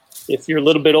 If you're a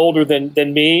little bit older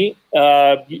than me,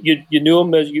 you knew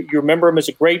him you remember him as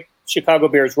a great Chicago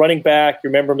Bears running back. You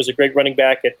remember him as a great running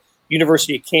back at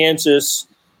University of Kansas.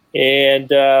 And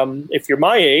if you're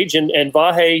my age, and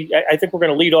Vahe, I think we're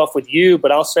going to lead off with you,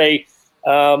 but I'll say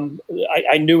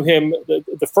I knew him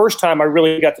the first time I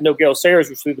really got to know Gale Sayers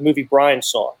was through the movie Brian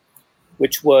Song,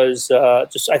 which was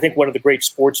just, I think, one of the great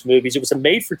sports movies. It was a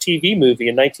made-for-TV movie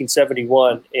in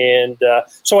 1971. And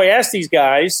so I asked these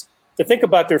guys to think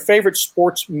about their favorite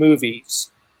sports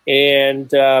movies. And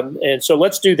so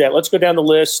let's do that. Let's go down the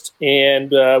list.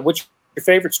 And what's your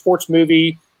favorite sports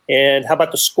movie? And how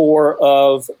about the score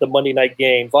of the Monday night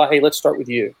game? Vahe, let's start with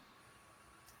you.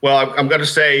 Well, I'm going to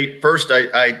say first,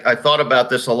 I thought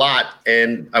about this a lot,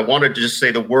 and I wanted to just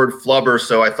say the word flubber,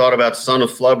 so I thought about Son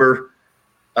of Flubber.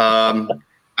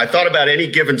 I thought about Any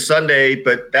Given Sunday,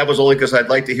 but that was only because I'd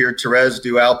like to hear Therese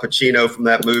do Al Pacino from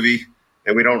that movie,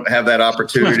 and we don't have that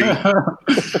opportunity.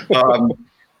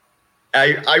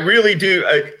 I really do.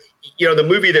 The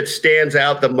movie that stands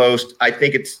out the most, I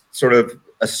think it's sort of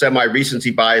a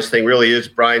semi-recency bias thing, really is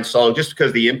Brian's Song, just because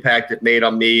of the impact it made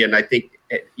on me, and I think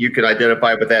you can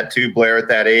identify with that too, Blair, at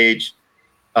that age.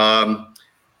 But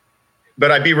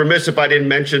I'd be remiss if I didn't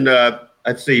mention,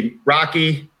 let's see,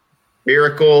 Rocky,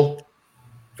 Miracle,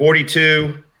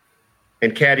 42,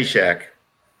 and Caddyshack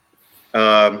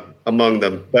among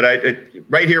them. But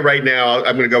right here, right now,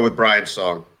 I'm going to go with Brian's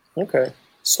Song. Okay.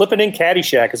 Slipping in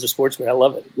Caddyshack as a sportsman. I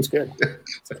love it. It's good.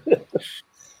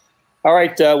 All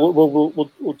right.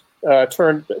 We'll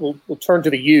turn to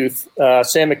the youth.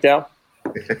 Sam McDowell.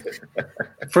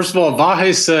 First of all,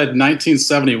 Vahe said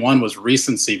 1971 was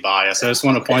recency bias. I just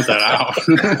want to point that out.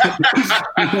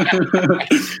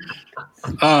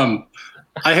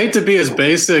 I hate to be as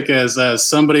basic as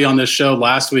somebody on this show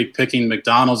last week picking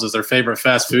McDonald's as their favorite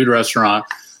fast food restaurant.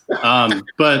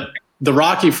 But the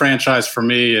Rocky franchise for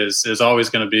me is always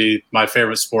going to be my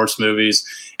favorite sports movies.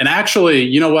 And actually,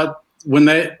 you know what?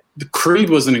 The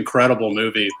Creed was an incredible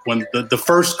movie. When the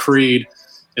first Creed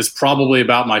is probably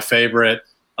about my favorite.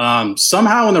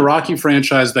 Somehow in the Rocky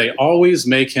franchise, they always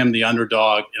make him the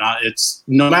underdog. It's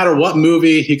no matter what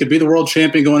movie, he could be the world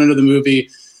champion going into the movie.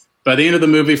 By the end of the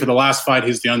movie, for the last fight,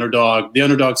 he's the underdog. The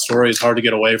underdog story is hard to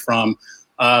get away from.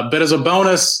 But as a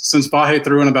bonus, since Vahe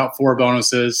threw in about 4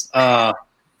 bonuses,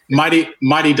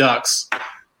 Mighty Ducks.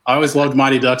 I always loved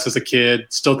Mighty Ducks as a kid.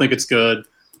 Still think it's good.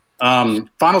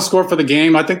 Final score for the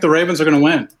game, I think the Ravens are going to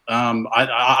win.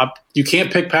 You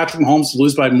can't pick Patrick Mahomes to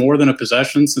lose by more than a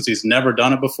possession since he's never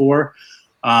done it before.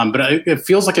 But it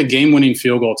feels like a game-winning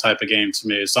field goal type of game to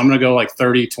me. So I'm going to go like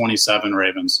 30-27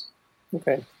 Ravens.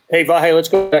 Okay. Hey, Vahe, let's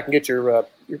go back and get your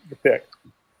pick.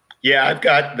 Yeah, I've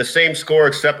got the same score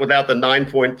except without the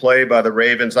 9-point play by the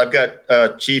Ravens. I've got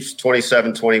Chiefs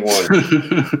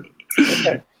 27-21.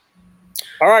 Okay.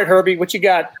 All right, Herbie, what you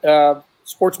got?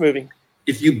 Sports movie.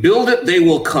 If you build it, they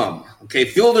will come. Okay,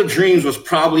 Field of Dreams was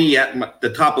probably at the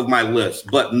top of my list,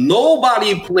 but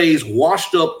nobody plays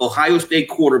washed-up Ohio State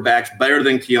quarterbacks better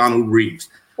than Keanu Reeves.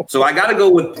 So I got to go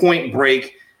with Point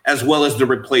Break as well as The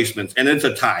Replacements, and it's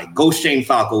a tie. Go Shane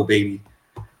Falco, baby.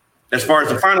 As far as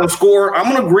the final score, I'm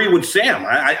going to agree with Sam.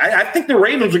 I think the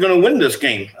Ravens are going to win this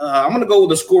game. I'm going to go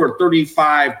with a score of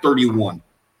 35-31.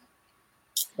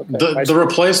 Okay. The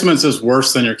Replacements is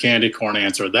worse than your candy corn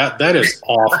answer. That is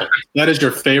awful. That is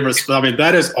your favorite. I mean,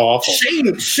 that is awful.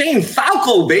 Shane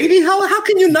Falco, baby. How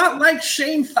can you not like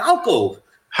Shane Falco?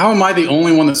 How am I the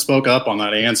only one that spoke up on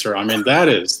that answer? I mean, that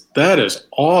is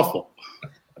awful.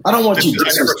 I don't want you to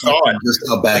just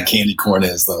how bad candy corn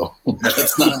is, though.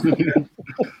 Let's not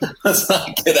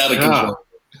get out of control.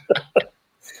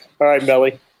 All right,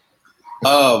 Melly.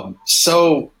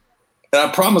 So, and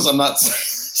I promise I'm not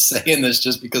saying this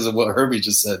just because of what Herbie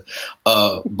just said.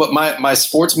 But my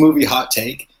sports movie hot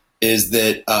take is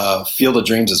that Field of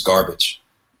Dreams is garbage.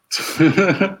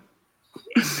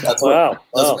 That's what I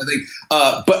think.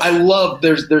 But I love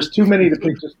there's too many to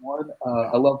pick just one.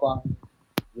 I love Bob.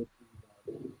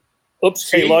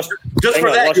 Oops, hey, lost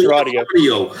your audio.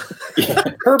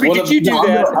 Herbie, did you do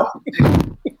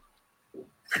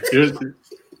that?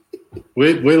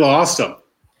 We lost him.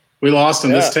 We lost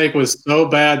him. Yeah. This take was so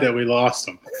bad that we lost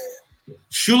him.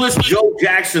 Shoeless Joe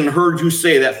Jackson heard you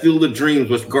say that Field of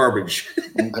Dreams was garbage.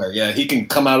 Okay, yeah, he can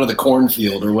come out of the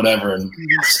cornfield or whatever and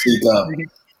speak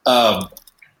up.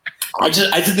 I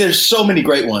think there's so many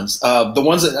great ones. The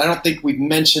ones that I don't think we've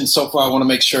mentioned so far, I want to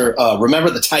make sure.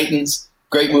 Remember the Titans.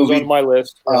 Great movie. On my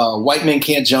list. White Men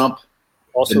Can't Jump.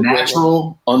 Also The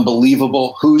Natural,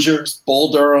 unbelievable. Hoosiers,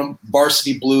 Bull Durham,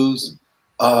 Varsity Blues.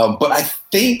 But I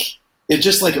think it's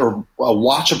just like a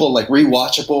watchable, like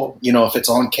rewatchable. You know, if it's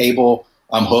on cable,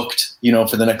 I'm hooked. You know,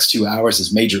 for the next 2 hours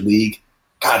is Major League.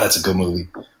 God, that's a good movie.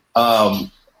 I'm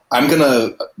gonna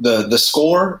the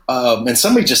score. And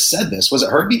somebody just said this. Was it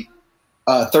Herbie?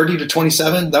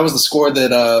 30-27. That was the score that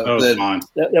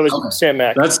that was okay. Sam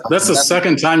Mack. That's the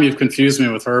second time you've confused me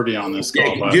with Herbie on this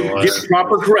call. By the way, give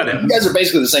proper credit. You guys are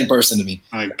basically the same person to me.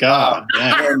 My God,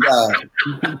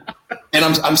 and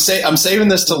I'm saving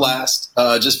this to last,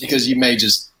 just because you may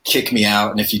just kick me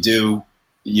out, and if you do,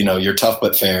 you know, you're tough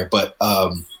but fair. But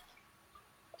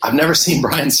I've never seen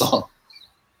Brian's Song.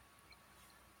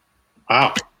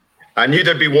 Wow. I knew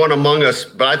there'd be one among us,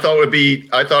 but I thought it would be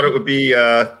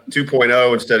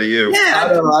 2.0 instead of you.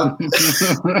 Yeah,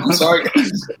 I'm sorry.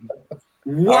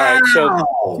 Wow. All right, so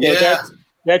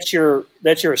that's your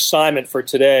assignment for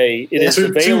today. It is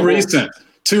available.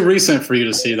 Too recent for you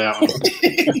to see that one.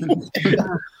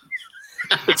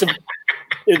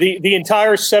 The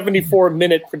entire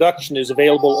 74-minute production is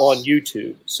available on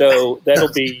YouTube, so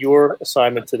that'll be your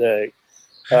assignment today.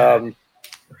 And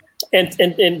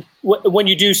when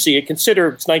you do see it, consider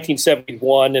it's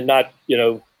 1971 and not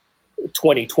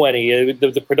 2020.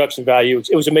 The production value.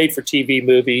 It was a made-for-TV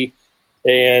movie,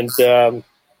 and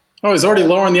he's already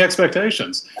lowering the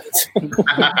expectations. You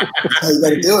got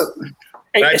to do it.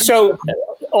 Hey, so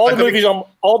all the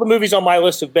movies on my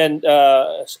list have been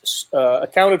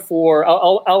accounted for.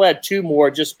 I'll add two more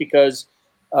just because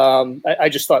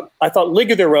I thought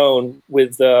League of Their Own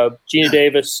with Gina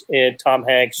Davis and Tom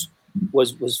Hanks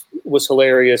was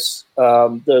hilarious.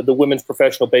 The Women's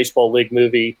Professional Baseball League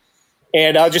movie,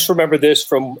 and I'll just remember this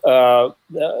from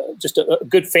just a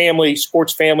good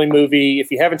sports family movie.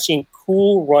 If you haven't seen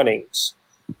Cool Runnings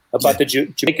about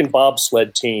the Jamaican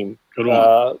bobsled team. Good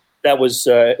one. That was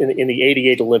in the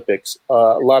 '88 Olympics. A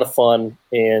lot of fun,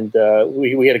 and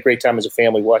we had a great time as a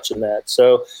family watching that.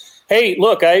 So, hey,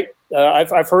 look,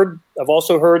 I've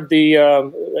also heard the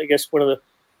I guess one of the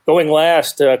going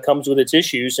last comes with its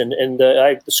issues, and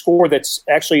the score that's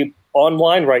actually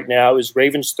online right now is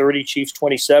Ravens 30, Chiefs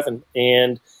 27,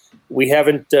 and we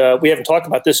haven't talked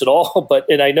about this at all.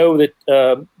 But I know that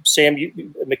Sam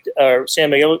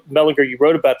Mellinger, you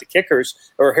wrote about the kickers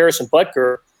or Harrison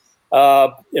Butker.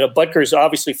 Butker is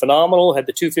obviously phenomenal. Had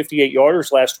the 258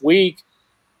 yarders last week.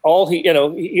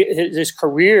 His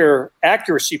career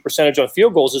accuracy percentage on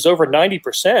field goals is over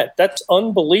 90%. That's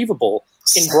unbelievable.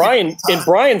 In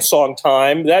Brian's song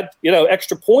time, that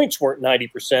extra points weren't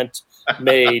 90%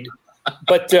 made.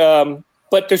 But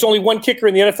there's only one kicker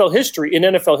in NFL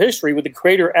history with the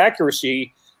greater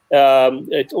accuracy,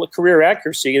 career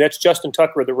accuracy. That's Justin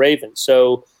Tucker of the Ravens.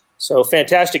 So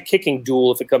fantastic kicking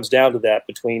duel if it comes down to that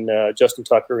between Justin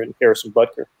Tucker and Harrison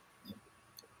Butker.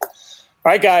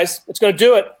 All right, guys, that's going to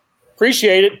do it.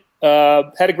 Appreciate it.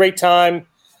 Had a great time.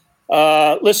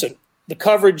 Listen, the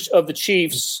coverage of the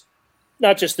Chiefs,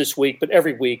 not just this week, but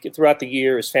every week throughout the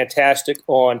year is fantastic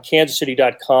on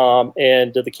kansascity.com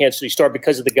and the Kansas City Star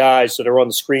because of the guys that are on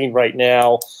the screen right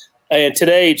now. And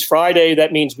today, it's Friday.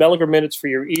 That means Mellinger Minutes for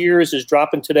Your Ears is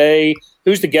dropping today.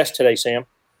 Who's the guest today, Sam?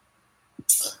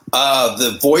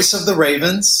 The voice of the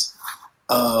Ravens,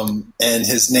 and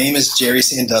his name is Jerry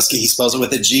Sandusky. He spells it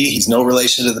with a G. He's no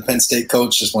relation to the Penn State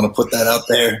coach. Just want to put that out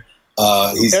there.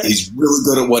 He's really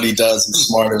good at what he does. He's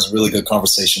smart. It was a really good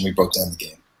conversation. We broke down the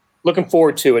game. Looking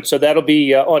forward to it. So that'll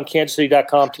be on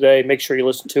kansascity.com today. Make sure you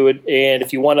listen to it. And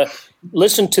if you want to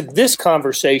listen to this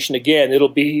conversation again, it'll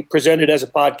be presented as a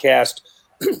podcast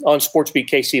on SportsBeat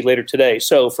KC later today.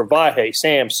 So for Vahe,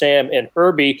 Sam, and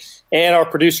Herbie, and our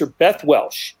producer Beth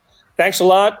Welsh, thanks a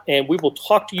lot, and we will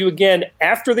talk to you again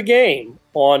after the game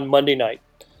on Monday night.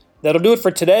 That'll do it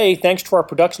for today. Thanks to our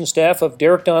production staff of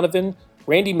Derek Donovan,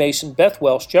 Randy Mason, Beth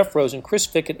Welsh, Jeff Rosen, Chris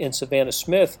Fickett, and Savannah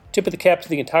Smith. Tip of the cap to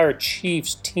the entire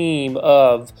Chiefs team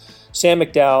of Sam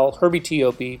McDowell, Herbie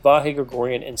Teope, Vahe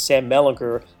Gregorian, and Sam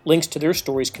Mellinger. Links to their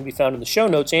stories can be found in the show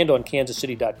notes and on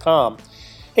kansascity.com.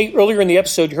 Hey, earlier in the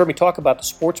episode, you heard me talk about the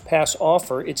Sports Pass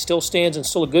offer. It still stands and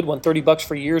still a good one, $30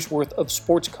 for a year's worth of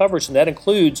sports coverage, and that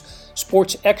includes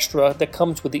Sports Extra that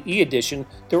comes with the e-edition.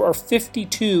 There are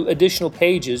 52 additional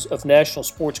pages of national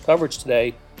sports coverage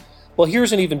today. Well,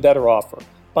 here's an even better offer.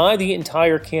 Buy the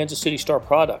entire Kansas City Star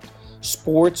product.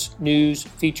 Sports, news,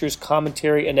 features,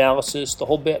 commentary, analysis, the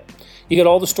whole bit. You get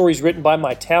all the stories written by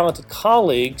my talented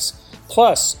colleagues,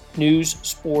 plus news,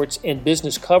 sports, and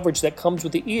business coverage that comes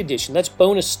with the e-edition. That's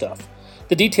bonus stuff.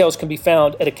 The details can be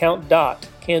found at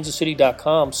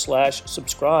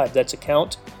account.kansascity.com/subscribe. That's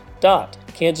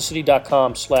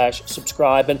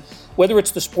account.kansascity.com/subscribe. And whether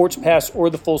it's the Sports Pass or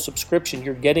the full subscription,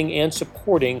 you're getting and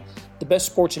supporting the best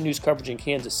sports and news coverage in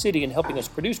Kansas City and helping us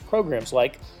produce programs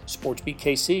like SportsBeat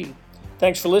KC.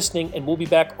 Thanks for listening, and we'll be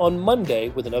back on Monday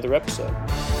with another episode.